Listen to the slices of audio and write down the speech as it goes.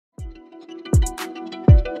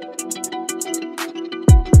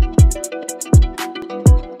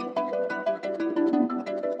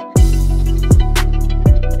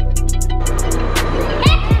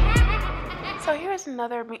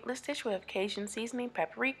meatless dish. We have Cajun seasoning,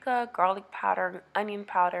 paprika, garlic powder, onion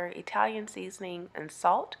powder, Italian seasoning, and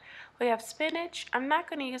salt. We have spinach. I'm not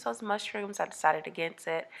going to use those mushrooms. I decided against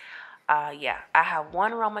it. Yeah, I have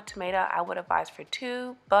one Roma tomato. I would advise for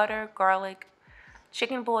two. Butter, garlic,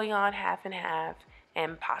 chicken bouillon, half and half,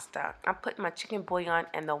 and pasta. I'm putting my chicken bouillon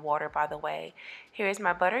in the water, by the way. Here is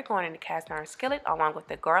my butter going in the cast iron skillet along with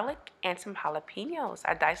the garlic and some jalapenos.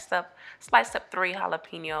 I sliced up 3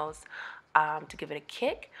 jalapenos to give it a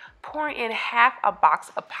kick. Pouring in half a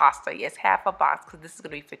box of pasta. Yes, half a box, because this is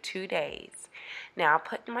going to be for 2 days. Now,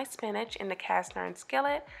 putting my spinach in the cast iron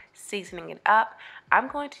skillet, seasoning it up. I'm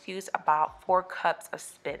going to use about 4 cups of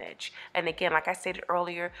spinach. And again, like I stated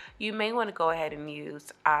earlier, you may want to go ahead and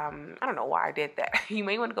use, I don't know why I did that. You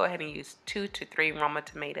may want to go ahead and use 2 to 3 Roma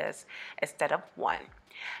tomatoes instead of 1.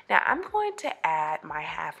 Now I'm going to add my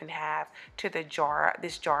half and half to the jar,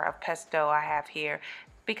 this jar of pesto I have here,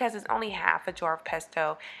 because it's only half a jar of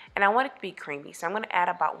pesto and I want it to be creamy. So I'm going to add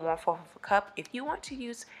about 1/4 of a cup. If you want to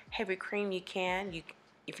use heavy cream, you can,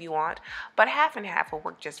 if you want, but half and half will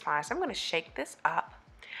work just fine. So I'm going to shake this up.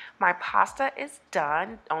 My pasta is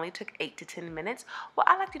done. Only took 8 to 10 minutes. What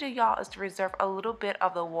I like to do, y'all, is to reserve a little bit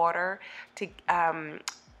of the water to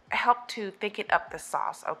help to thicken up the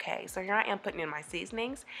sauce. Okay, so here I am putting in my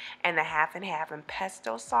seasonings and the half and half and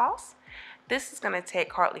pesto sauce. This is going to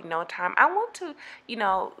take hardly no time. I want to,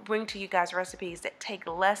 bring to you guys recipes that take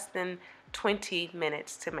less than 20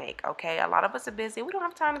 minutes to make, okay? A lot of us are busy. We don't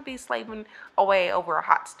have time to be slaving away over a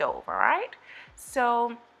hot stove, all right?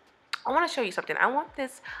 So I want to show you something. I want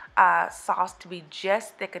this sauce to be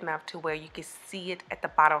just thick enough to where you can see it at the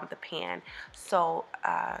bottom of the pan. So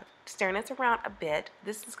stirring this around a bit.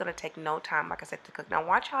 This is going to take no time, like I said, to cook. Now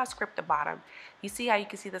watch how I script the bottom. You see how you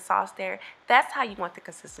can see the sauce there? That's how you want the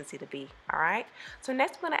consistency to be, all right? So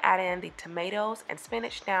next I'm going to add in the tomatoes and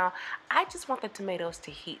spinach. Now I just want the tomatoes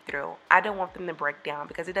to heat through. I don't want them to break down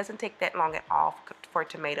because it doesn't take that long at all for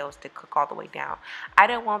tomatoes to cook all the way down. I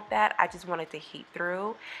don't want that. I just want it to heat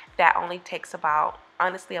through. That only takes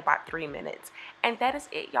honestly about 3 minutes. And that is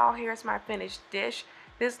it, y'all. Here's my finished dish.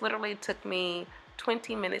 This literally took me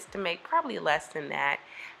 20 minutes to make, probably less than that.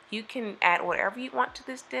 You can add whatever you want to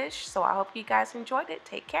this dish. So I hope you guys enjoyed it.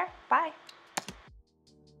 Take care. Bye.